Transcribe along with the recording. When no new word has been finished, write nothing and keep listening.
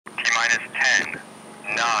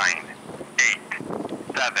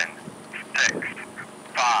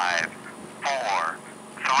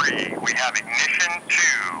have ignition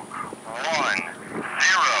 210.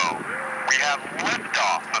 We have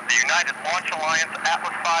liftoff of the United Launch Alliance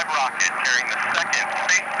Atlas V rocket carrying the second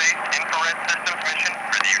space-based infrared systems mission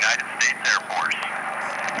for the United States Air Force.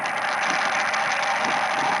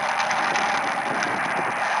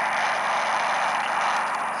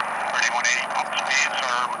 3180 pump speeds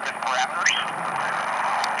are within parameters.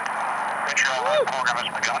 Program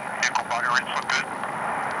has begun. Vehicle body rates look good.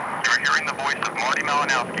 You're hearing the voice of Marty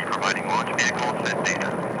Malinowski providing launch vehicle set data.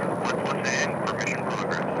 Let's listen for mission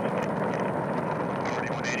progress.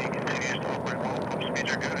 3180 continues to operate well. Pump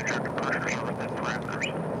speeds are good. Injector pressures are within parameters.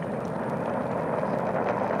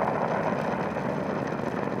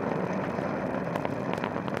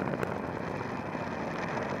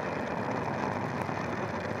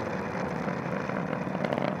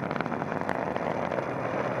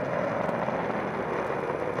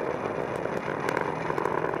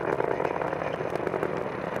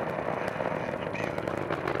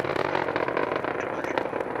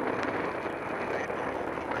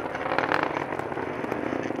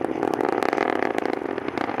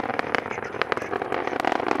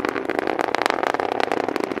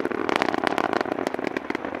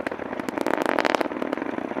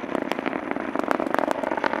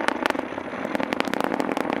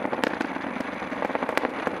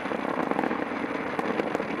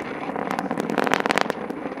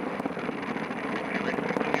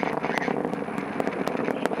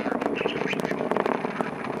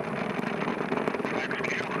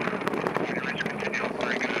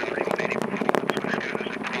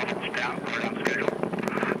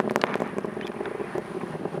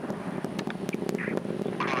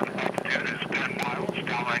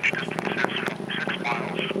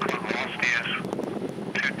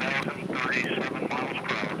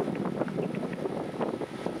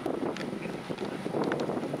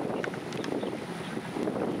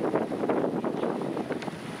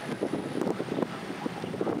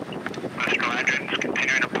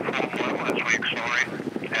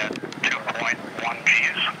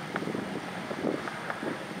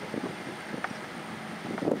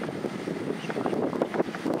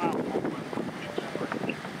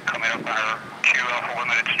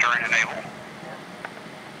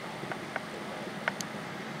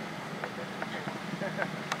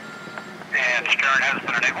 And steering has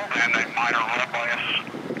been enabled, and a minor roll bias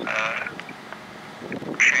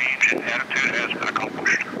change in attitude has been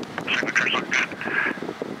accomplished. Signatures look good.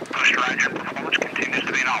 Booster engine performance continues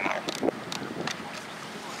to be nominal.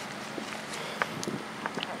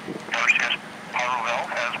 RCS power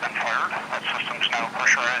valve has been fired. That system's now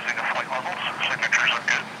pressurizing the flight levels. Signatures look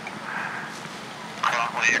good.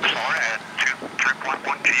 Currently accelerating at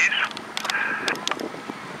 3.1 Gs.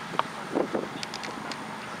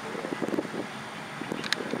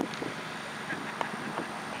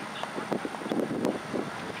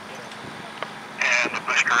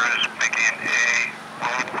 Is making a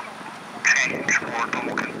roll change for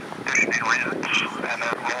thermal conditioning reasons, and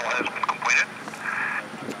that roll has been completed.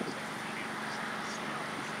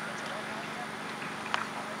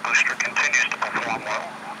 Booster continues to perform well.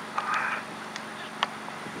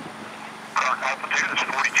 Current altitude is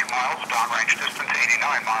 42 miles, downrange distance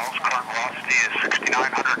 89 miles, current velocity is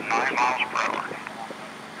 6,909 miles per hour.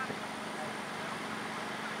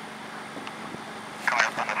 Coming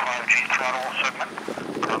up on the 5G throttle segment.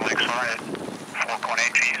 Currently accelerated at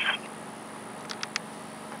 4.8 Gs.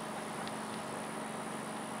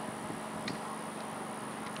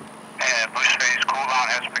 And boost phase cooldown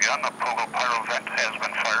has begun. The pogo pyro vent has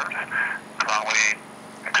been fired. Currently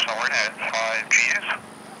accelerating at 5 Gs.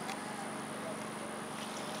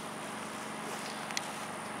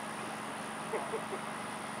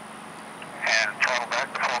 And throttle back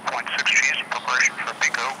to 4.6 Gs in preparation for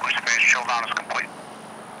pico. Boost phase chill down is complete.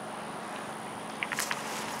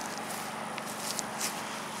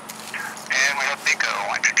 And we have pico.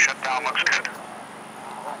 Engine shutdown looks good.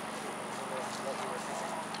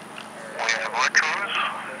 We have retros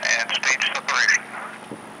and stage separation.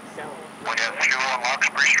 We have fuel and LOX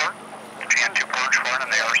restart. GN2 purge firing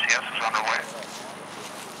and the RCS is underway.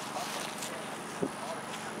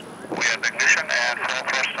 We have ignition and full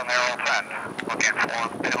thrust on the RL-10. Looking for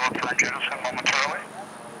payload for jettison momentarily.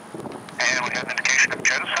 And we have indication of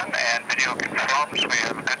jettison and video confirms we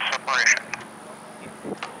have a good separation.